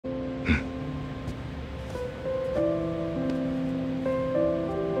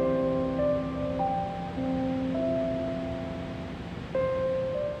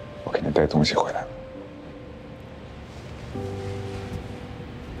带东西回来。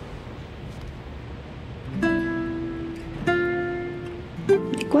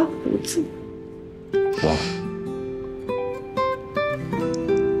你刮胡子？忘了。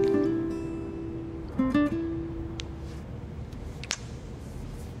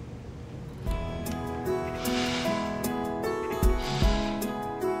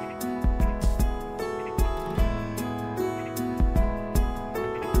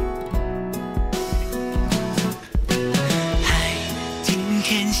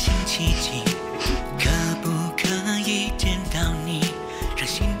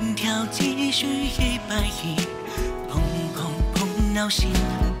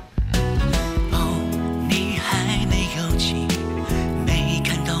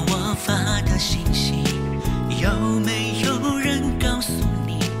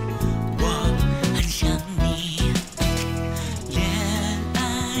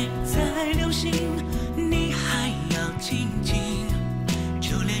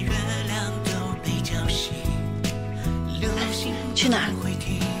去哪儿？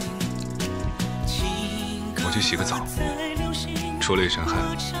我去洗个澡，出了一身汗，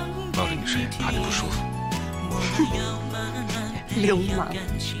抱着你睡，怕你不舒服。流氓！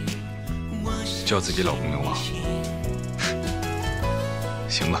叫自己老公流氓？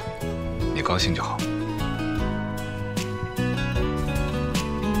行吧，你高兴就好。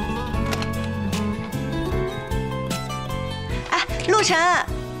哎，陆晨。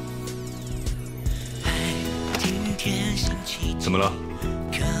 怎么了？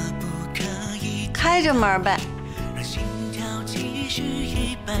开着门呗。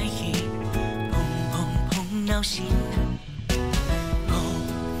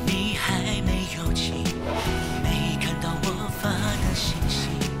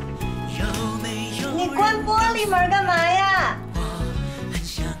你关玻璃门干嘛呀？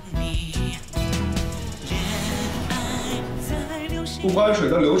不关水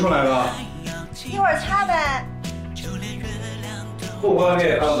都流出来了。一会儿擦呗。 不关你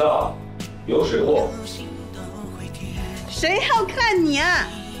也看不到，有水货。谁要看你啊？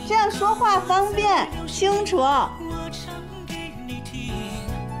这样说话方便，清楚。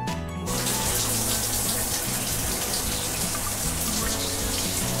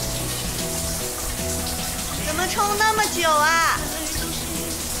怎么冲那么久啊？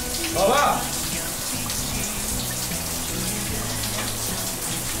好了。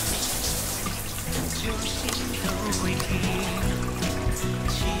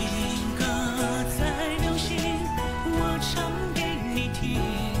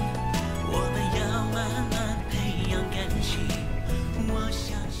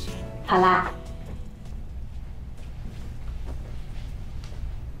 好啦，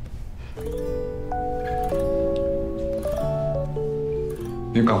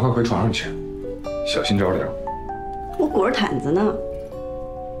你赶快回床上去，小心着凉。我裹着毯子呢。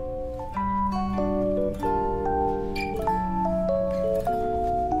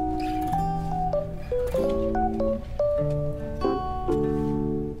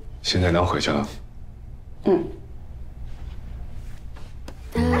现在能回去了？嗯。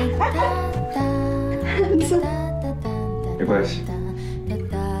 没关系，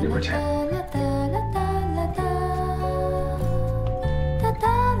一会儿见。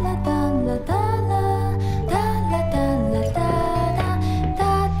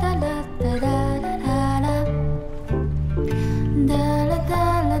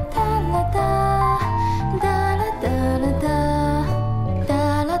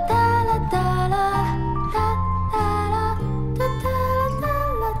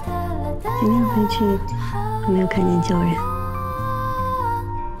今天回去有没有看见旧人？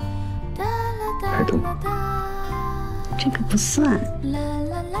 海东，这个不算。